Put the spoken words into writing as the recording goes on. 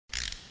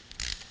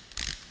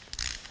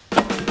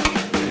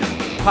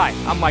Hi,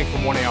 I'm Mike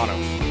from 1A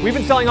Auto. We've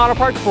been selling auto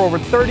parts for over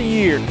 30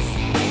 years.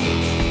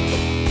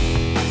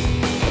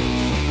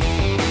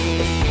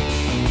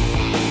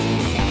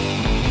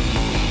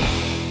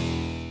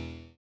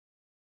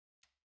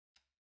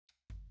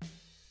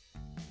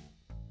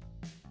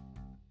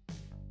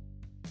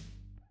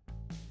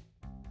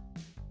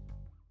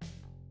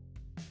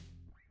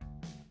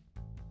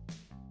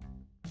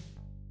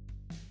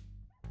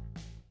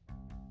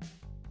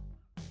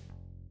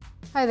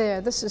 Hi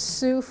there, this is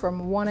Sue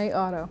from 1A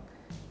Auto,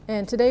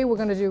 and today we're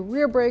going to do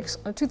rear brakes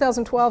on a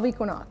 2012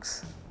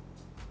 Equinox.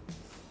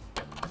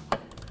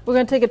 We're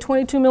going to take a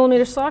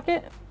 22mm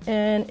socket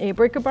and a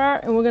breaker bar,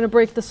 and we're going to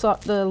break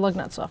the lug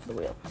nuts off the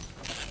wheel.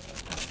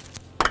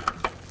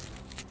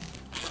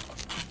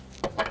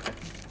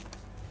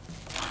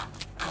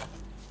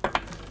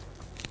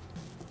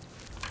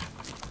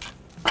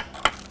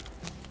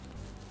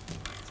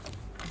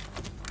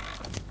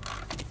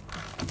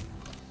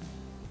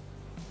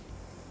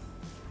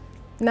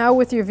 Now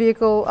with your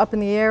vehicle up in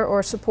the air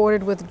or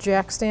supported with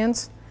jack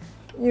stands,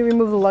 you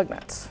remove the lug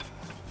nuts.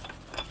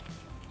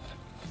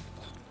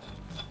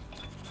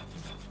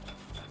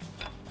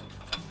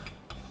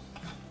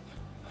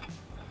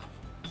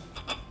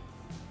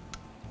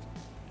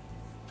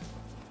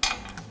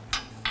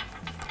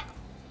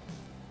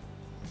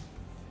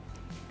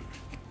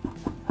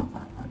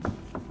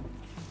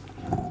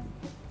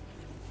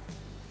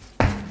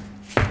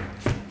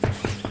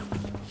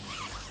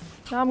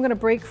 Now I'm going to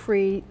break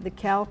free the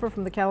caliper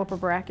from the caliper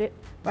bracket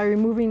by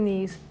removing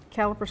these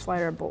caliper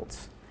slider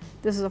bolts.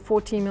 This is a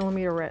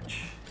 14mm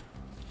wrench.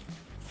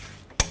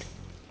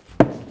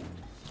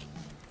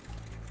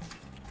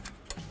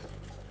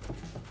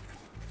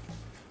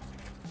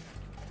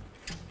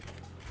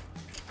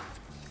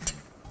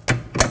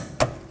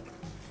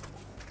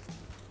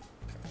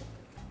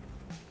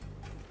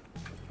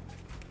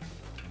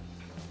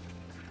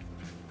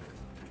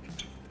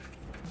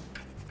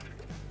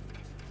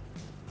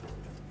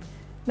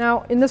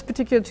 Now, in this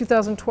particular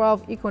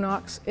 2012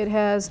 Equinox, it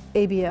has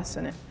ABS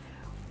in it.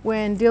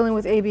 When dealing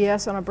with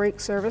ABS on a brake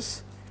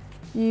service,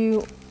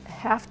 you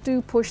have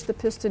to push the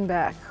piston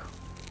back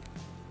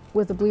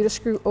with the bleeder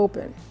screw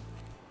open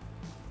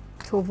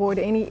to avoid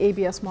any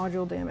ABS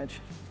module damage.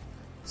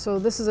 So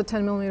this is a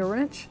 10mm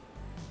wrench.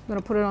 I'm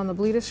going to put it on the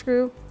bleeder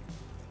screw.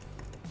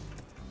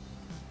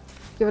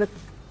 Give it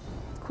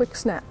a quick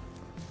snap.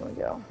 There we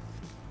go.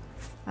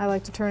 I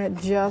like to turn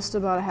it just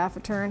about a half a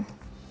turn.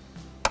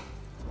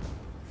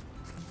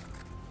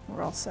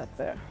 We're all set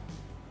there.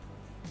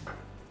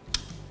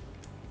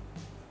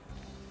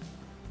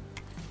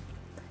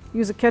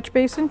 Use a catch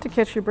basin to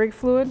catch your brake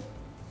fluid.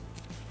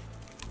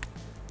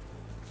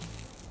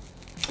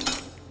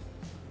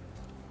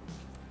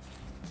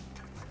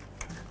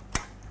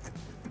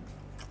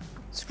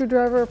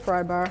 Screwdriver or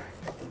pry bar.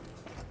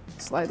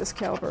 Slide this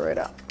caliper right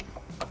up.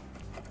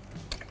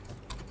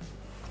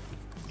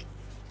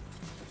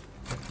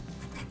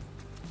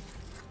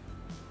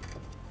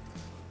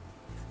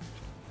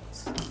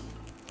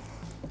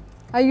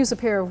 I use a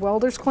pair of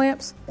welder's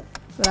clamps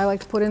that I like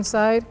to put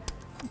inside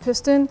the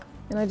piston,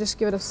 and I just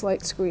give it a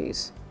slight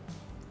squeeze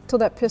until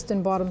that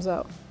piston bottoms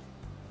out.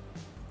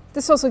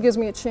 This also gives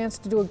me a chance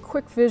to do a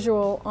quick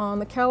visual on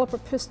the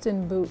caliper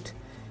piston boot.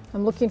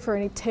 I'm looking for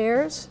any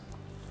tears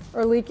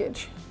or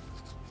leakage.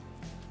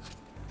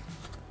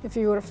 If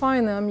you were to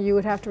find them, you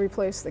would have to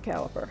replace the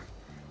caliper.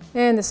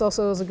 And this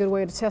also is a good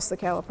way to test the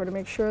caliper to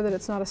make sure that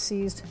it's not a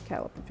seized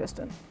caliper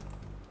piston.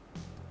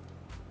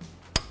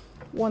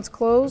 Once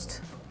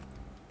closed,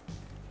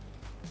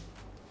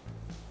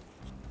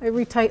 I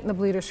retighten the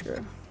bleeder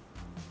screw.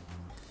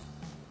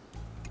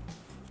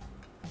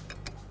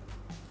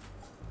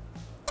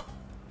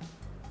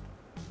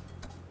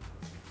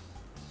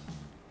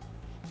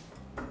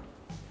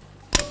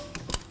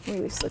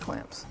 Release the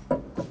clamps.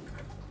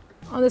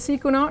 On this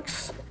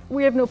Equinox,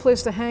 we have no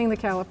place to hang the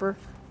caliper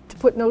to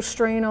put no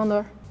strain on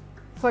the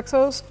flex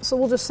hose, so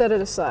we'll just set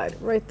it aside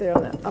right there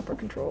on that upper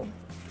control.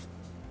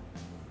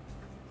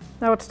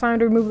 Now it's time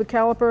to remove the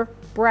caliper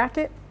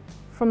bracket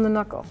from the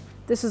knuckle.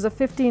 This is a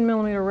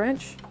 15mm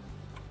wrench.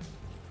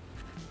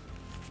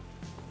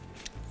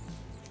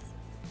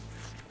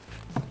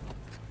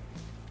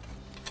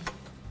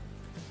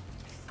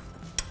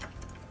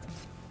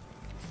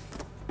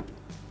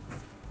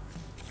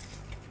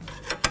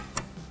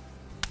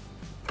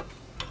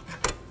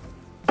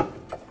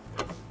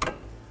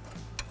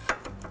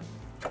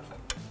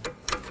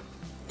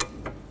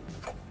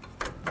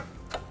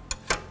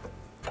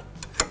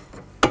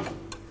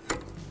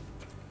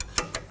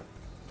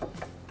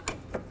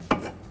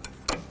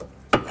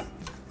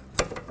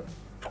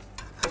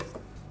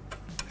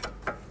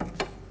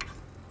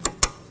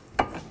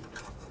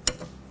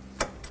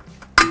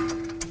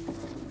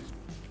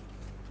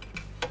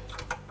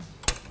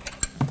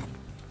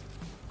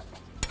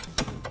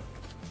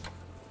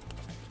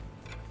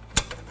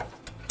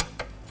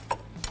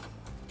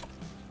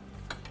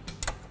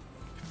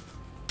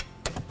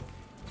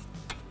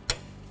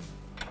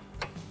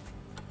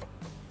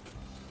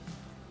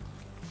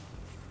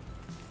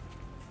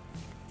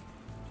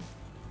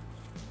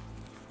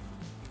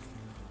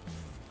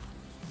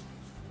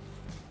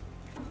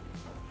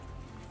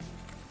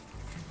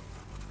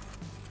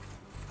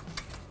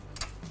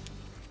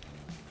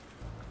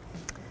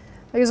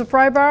 I use a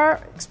pry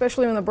bar,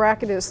 especially when the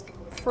bracket is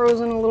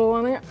frozen a little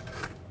on there.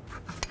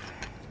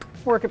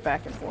 Work it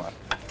back and forth.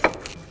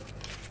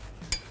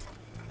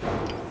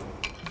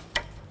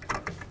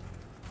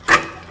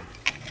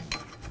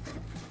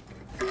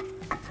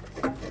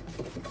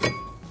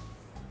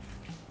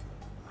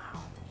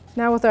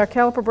 Now with our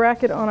caliper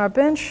bracket on our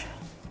bench,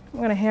 I'm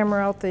going to hammer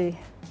out the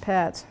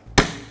pads.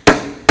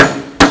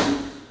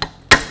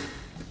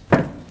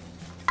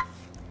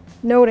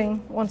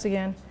 Noting, once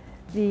again,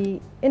 the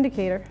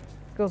indicator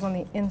goes on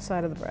the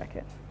inside of the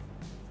bracket.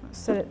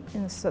 Set it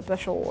in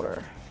special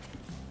order.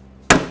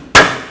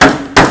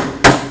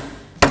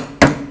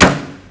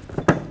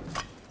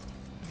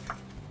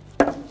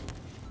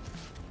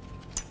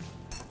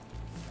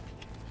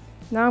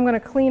 Now I'm going to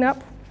clean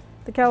up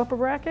the caliper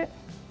bracket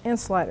and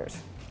sliders.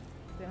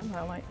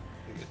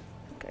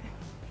 Okay.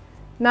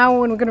 Now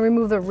when we're going to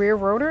remove the rear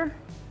rotor,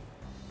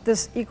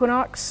 this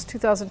Equinox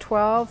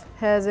 2012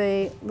 has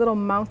a little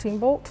mounting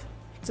bolt.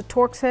 It's a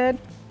Torx head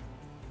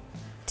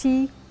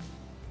T30.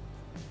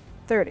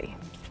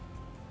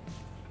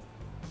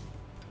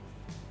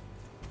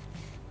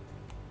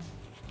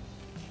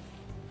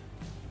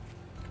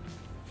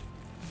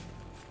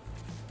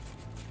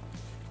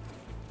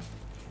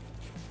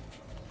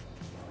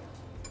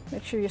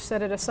 Make sure you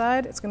set it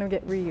aside, it's going to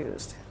get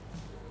reused.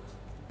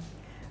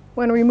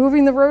 When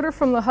removing the rotor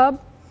from the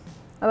hub,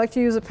 I like to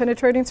use a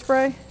penetrating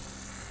spray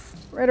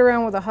right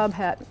around where the hub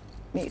hat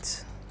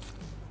meets.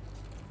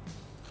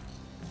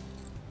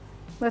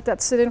 Let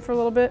that sit in for a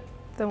little bit,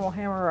 then we'll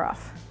hammer her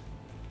off.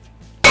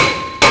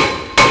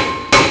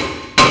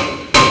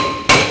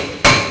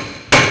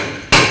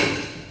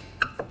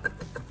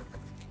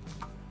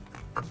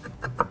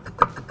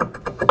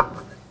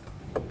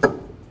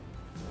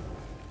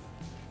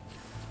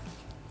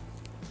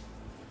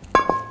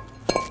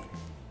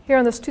 Here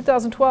on this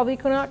 2012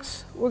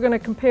 Equinox, we're going to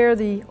compare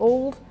the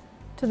old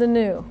to the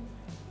new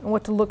and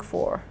what to look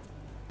for.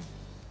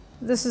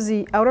 This is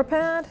the outer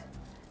pad,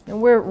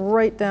 and we're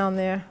right down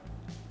there,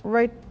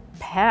 right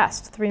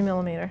past 3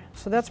 millimeter.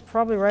 So that's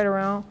probably right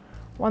around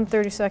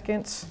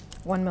 1/32,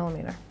 1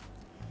 millimeter.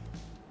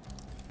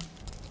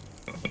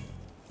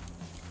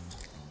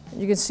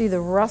 You can see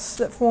the rust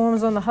that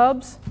forms on the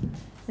hubs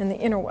and the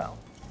inner well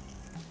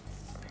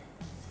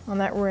on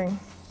that ring.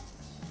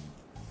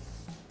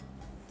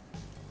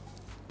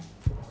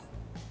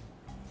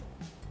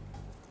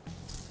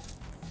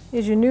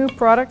 Here's your new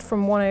product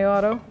from 1A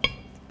Auto,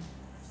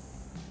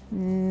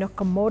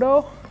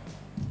 Nakamoto.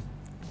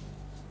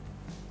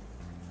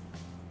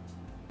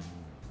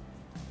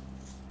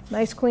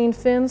 Nice clean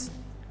fins,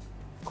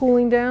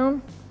 cooling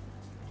down.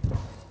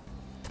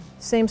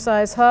 Same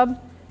size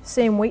hub,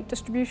 same weight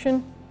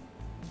distribution.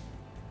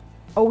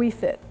 OE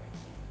fit.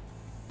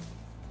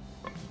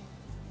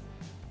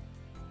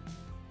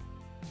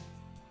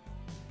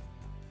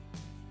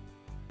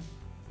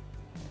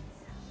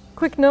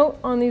 Quick note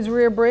on these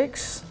rear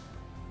brakes.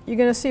 You're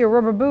going to see a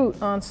rubber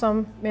boot on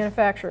some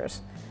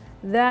manufacturers.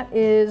 That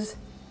is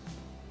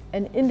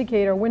an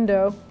indicator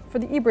window for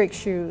the e-brake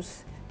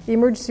shoes. The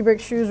emergency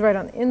brake shoes right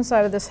on the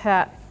inside of this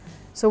hat.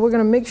 So we're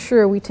going to make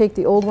sure we take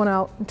the old one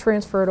out and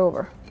transfer it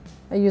over.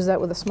 I use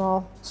that with a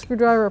small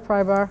screwdriver or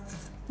pry bar,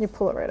 and you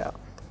pull it right out.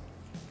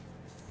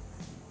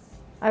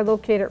 I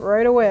locate it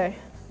right away,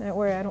 that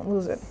way I don't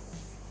lose it.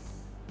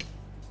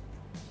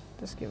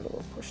 Just give it a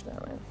little push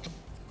down in.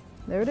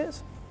 There it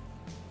is.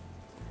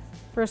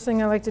 First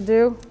thing I like to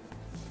do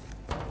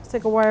is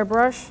take a wire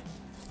brush,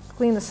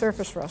 clean the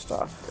surface rust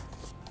off.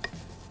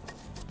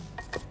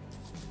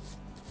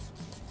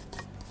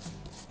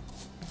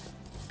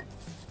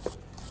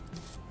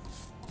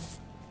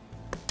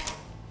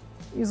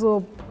 Use a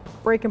little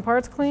brake and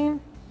parts clean.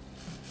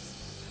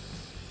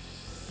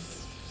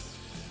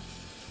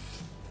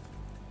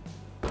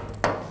 Then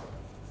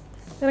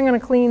I'm going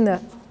to clean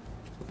the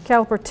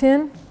caliper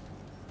tin.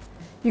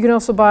 You can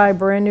also buy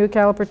brand new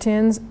caliper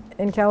tins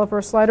and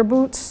caliper slider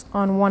boots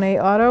on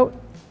 1A Auto.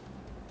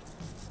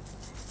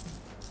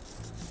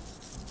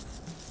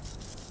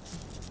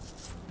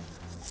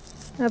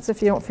 That's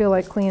if you don't feel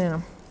like cleaning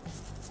them.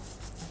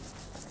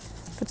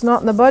 If it's not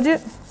in the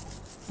budget,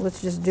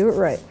 let's just do it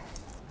right.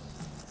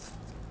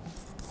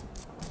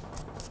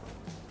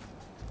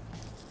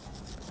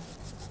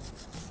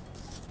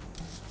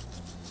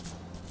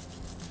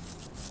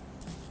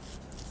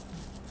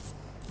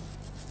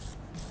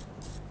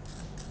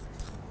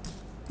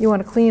 You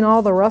want to clean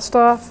all the rust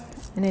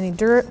off and any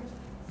dirt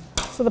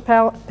so the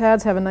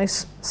pads have a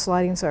nice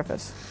sliding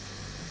surface.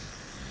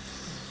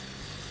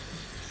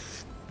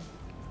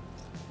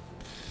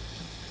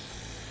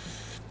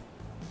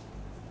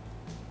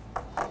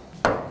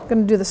 I'm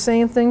going to do the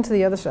same thing to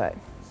the other side.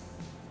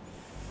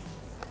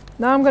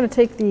 Now I'm going to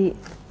take the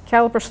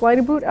caliper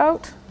slider boot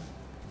out.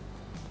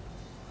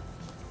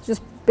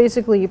 Just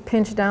basically you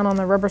pinch down on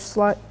the rubber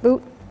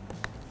boot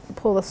and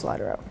pull the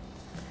slider out.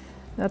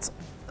 That's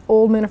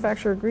old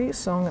manufacturer grease,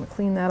 so I'm going to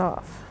clean that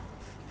off.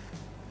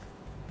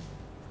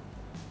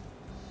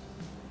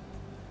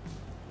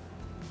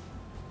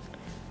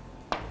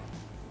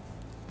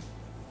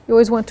 You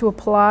always want to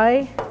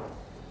apply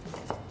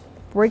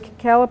brake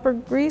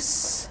caliper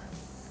grease,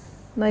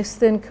 nice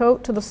thin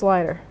coat to the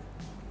slider.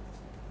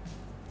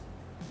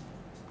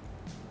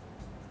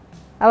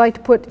 I like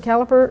to put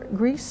caliper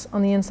grease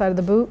on the inside of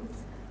the boot.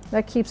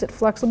 That keeps it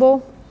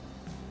flexible.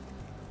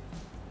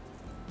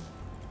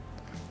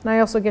 And I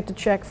also get to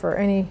check for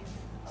any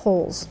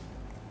holes.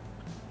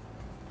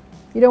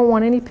 You don't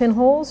want any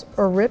pinholes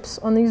or rips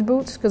on these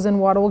boots because then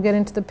water will get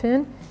into the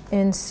pin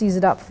and seize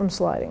it up from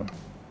sliding.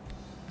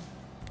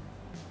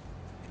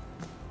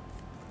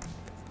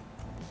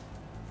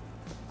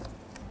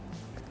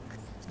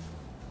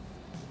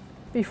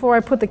 Before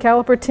I put the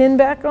caliper tin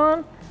back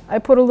on, I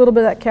put a little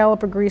bit of that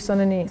caliper grease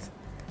underneath.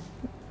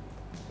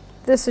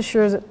 This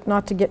assures it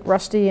not to get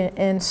rusty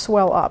and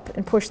swell up,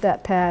 and push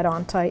that pad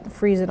on tight and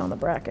freeze it on the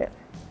bracket.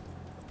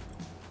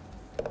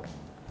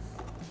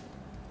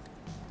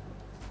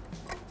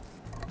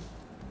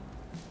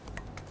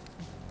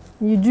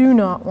 You do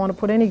not want to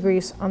put any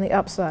grease on the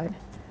upside,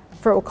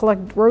 for it will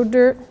collect road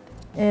dirt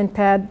and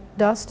pad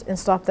dust and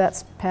stop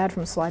that pad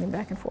from sliding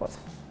back and forth.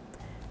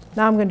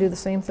 Now I'm going to do the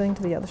same thing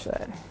to the other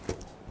side.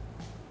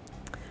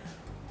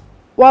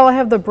 While I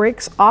have the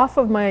brakes off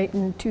of my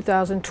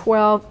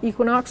 2012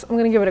 Equinox, I'm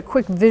going to give it a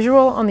quick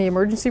visual on the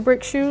emergency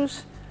brake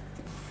shoes.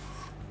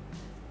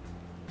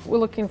 We're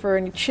looking for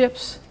any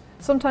chips.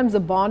 Sometimes the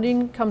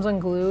bonding comes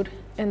unglued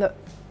and the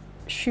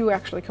shoe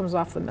actually comes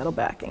off the metal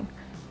backing.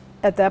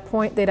 At that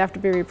point, they'd have to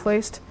be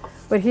replaced.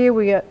 But here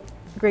we get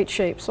great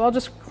shape. So I'll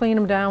just clean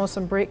them down with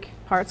some brake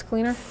parts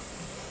cleaner.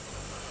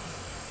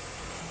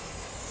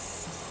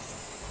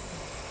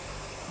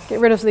 Get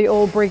rid of the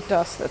old brake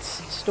dust that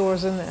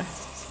stores in there.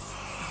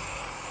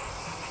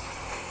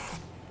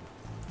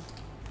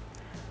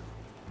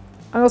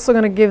 I'm also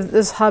going to give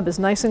this hub is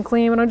nice and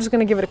clean, and I'm just going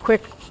to give it a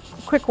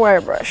quick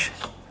wire brush,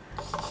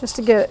 just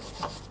to get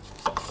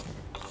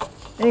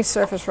any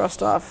surface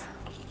rust off.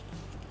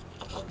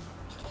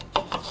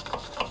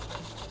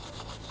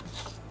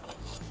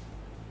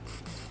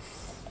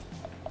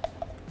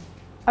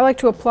 I like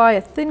to apply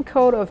a thin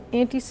coat of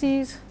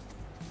anti-seize,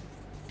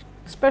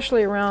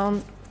 especially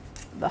around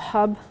the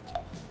hub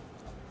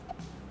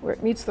where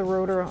it meets the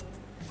rotor.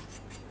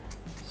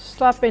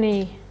 Stop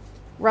any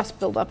rust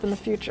buildup in the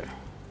future.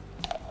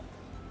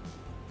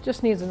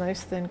 Just needs a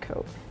nice thin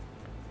coat.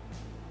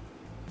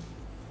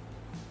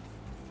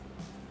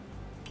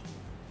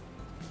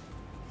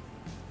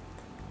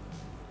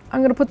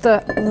 I'm going to put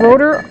the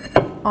rotor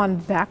on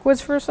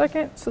backwards for a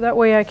second, so that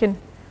way I can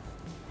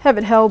have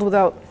it held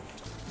without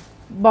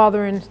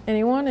bothering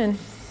anyone, and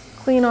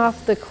clean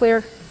off the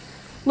clear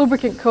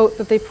lubricant coat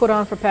that they put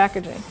on for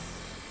packaging.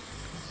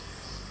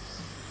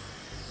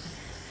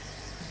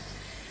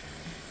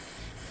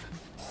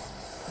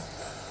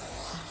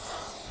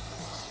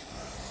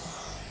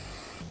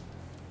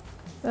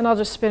 Then I'll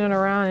just spin it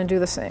around and do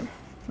the same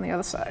on the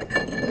other side.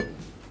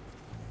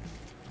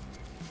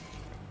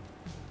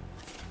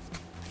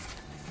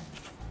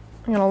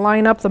 I'm going to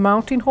line up the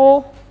mounting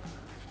hole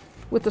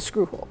with the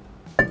screw hole.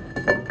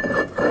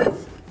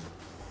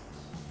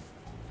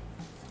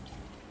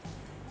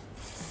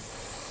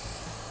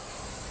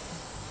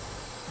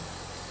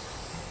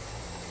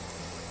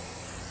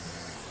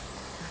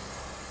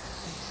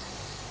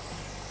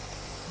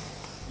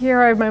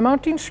 Here I have my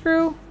mounting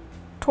screw,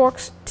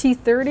 Torx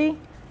T30.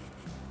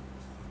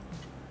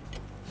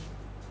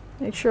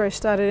 Make sure I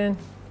start it in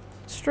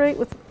straight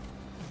with,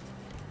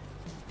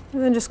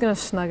 and then just going to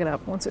snug it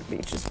up once it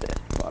reaches the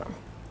bottom.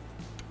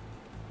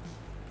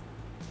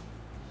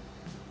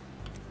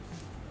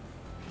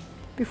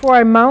 Before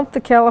I mount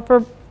the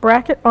caliper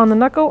bracket on the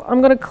knuckle,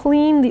 I'm going to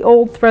clean the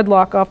old thread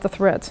lock off the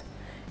threads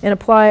and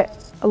apply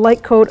a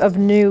light coat of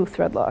new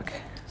thread lock.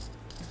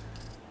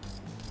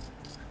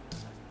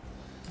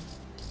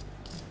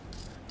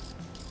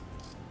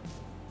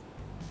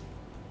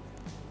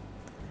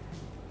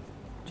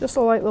 Just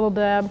a light little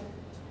dab,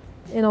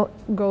 and it'll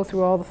go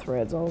through all the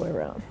threads all the way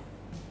around.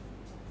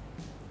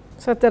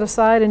 Set that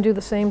aside and do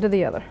the same to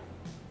the other.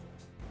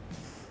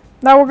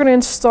 Now we're going to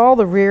install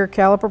the rear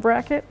caliper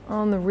bracket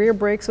on the rear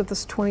brakes of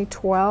this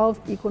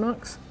 2012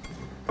 Equinox.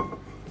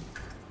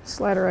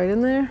 Slide it right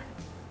in there.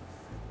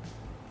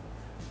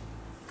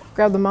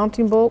 Grab the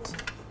mounting bolt.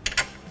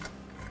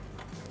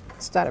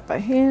 Start it by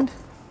hand.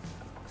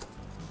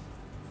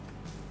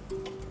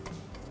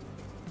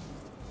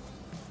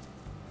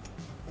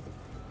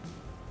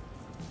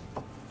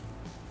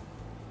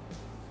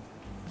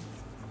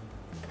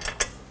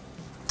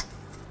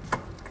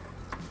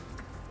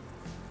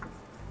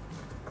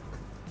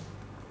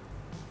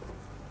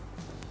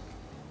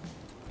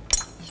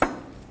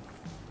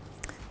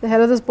 The head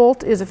of this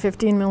bolt is a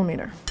 15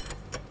 millimeter.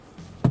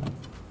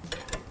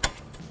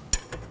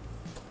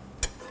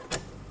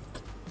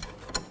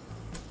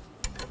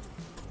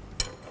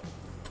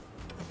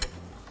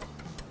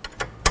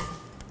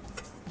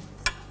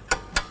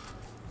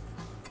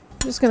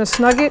 I'm just going to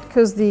snug it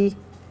because the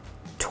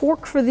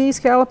torque for these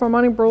caliper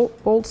mounting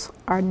bolts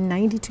are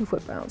 92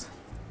 foot-pounds.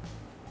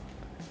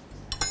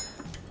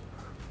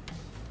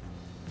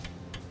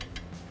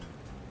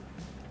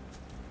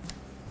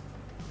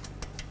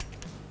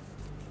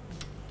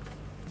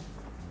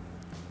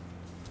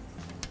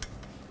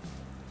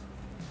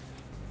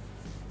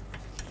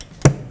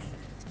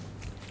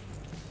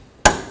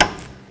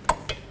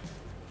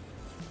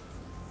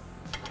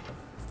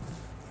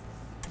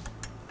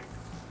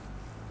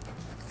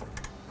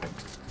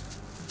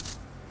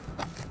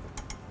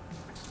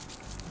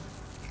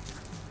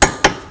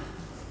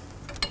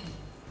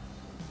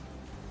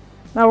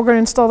 Now we're going to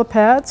install the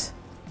pads.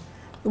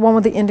 The one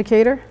with the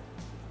indicator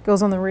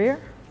goes on the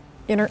rear,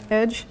 inner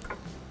edge.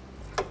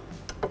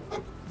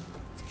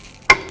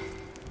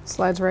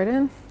 Slides right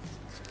in.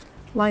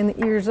 Line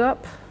the ears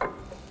up.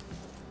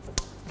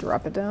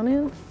 Drop it down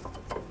in.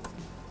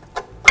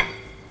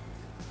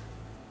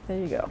 There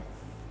you go.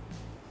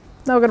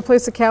 Now we're going to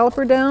place the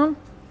caliper down.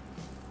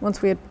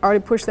 Once we had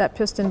already pushed that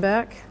piston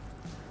back,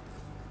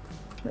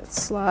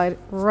 let's slide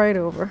right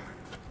over.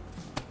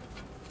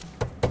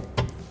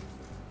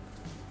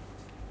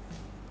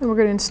 And we're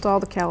going to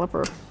install the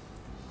caliper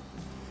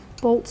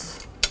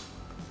bolts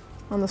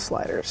on the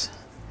sliders.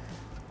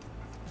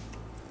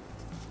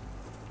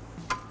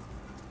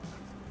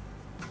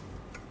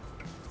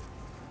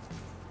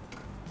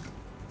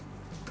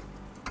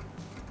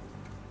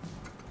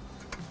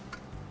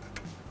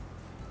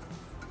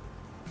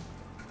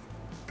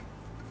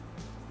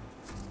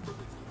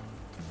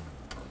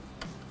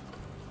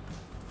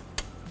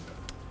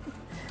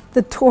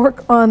 The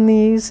torque on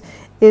these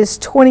is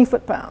 20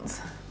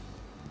 foot-pounds.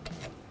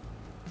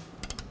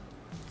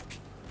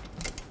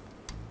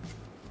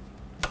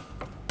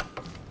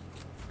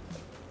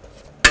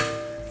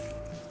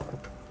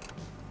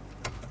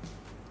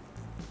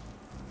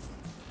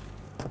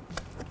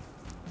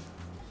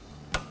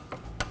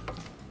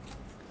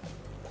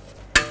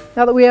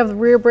 Now that we have the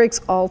rear brakes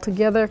all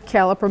together,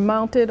 caliper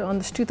mounted on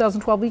this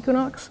 2012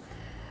 Equinox,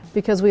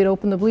 because we had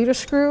opened the bleeder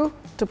screw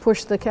to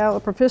push the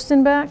caliper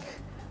piston back,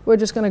 we're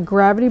just going to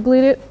gravity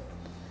bleed it.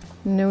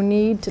 No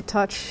need to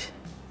touch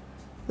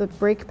the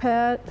brake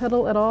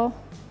pedal at all.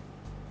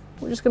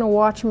 We're just going to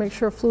watch and make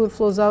sure fluid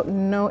flows out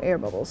and no air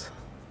bubbles.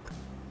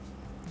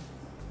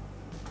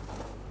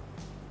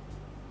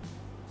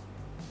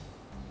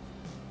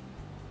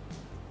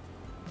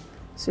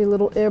 See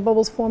little air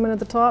bubbles forming at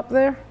the top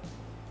there?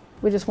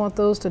 We just want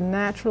those to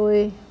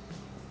naturally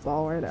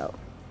fall right out.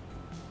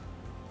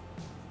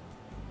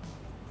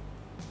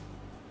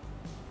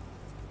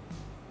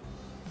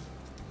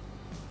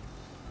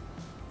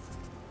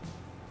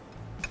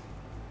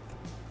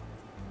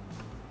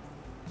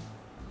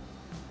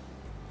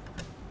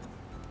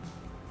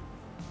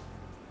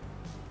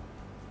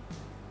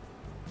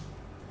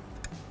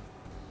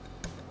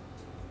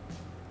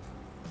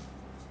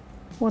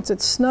 Once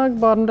it's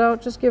snug, bottomed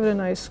out, just give it a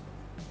nice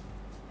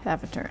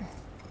half a turn.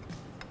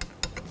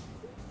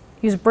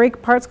 Use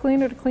brake parts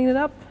cleaner to clean it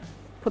up,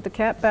 put the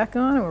cap back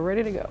on, and we're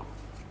ready to go.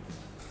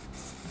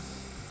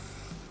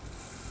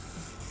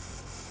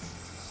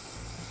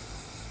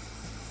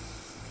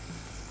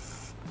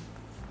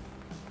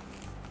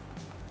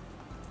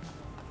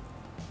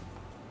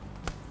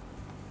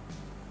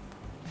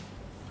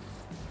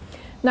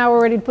 Now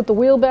we're ready to put the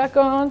wheel back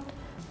on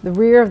the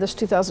rear of this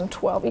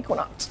 2012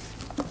 Equinox.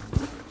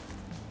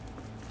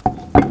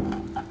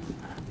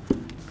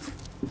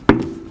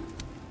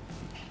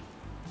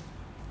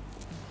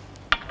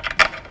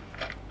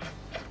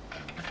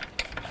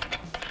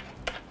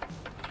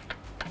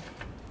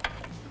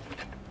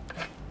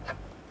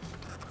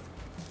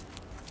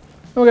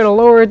 We're going to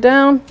lower it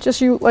down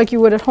just like you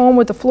would at home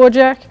with the floor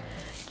jack,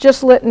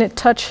 just letting it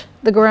touch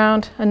the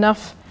ground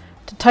enough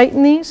to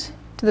tighten these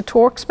to the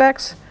torque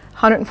specs,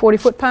 140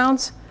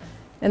 foot-pounds,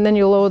 and then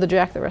you'll lower the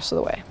jack the rest of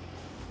the way.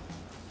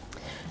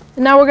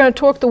 And now we're going to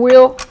torque the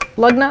wheel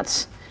lug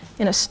nuts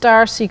in a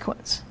star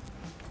sequence.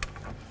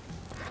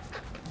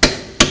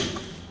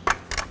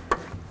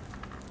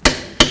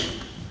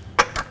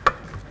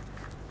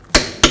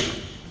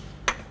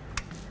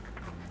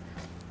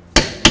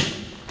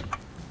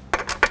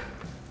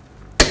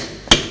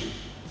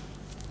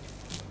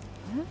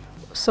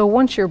 So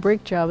once your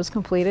brake job is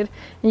completed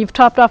and you've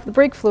topped off the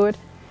brake fluid,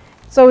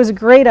 it's always a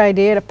great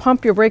idea to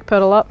pump your brake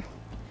pedal up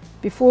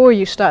before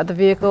you start the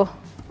vehicle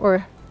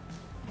or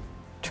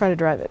try to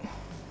drive it.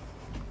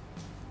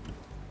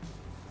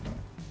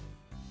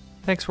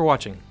 Thanks for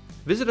watching.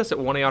 Visit us at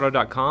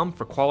oneauto.com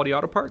for quality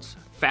auto parts,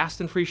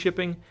 fast and free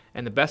shipping,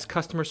 and the best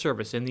customer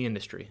service in the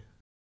industry.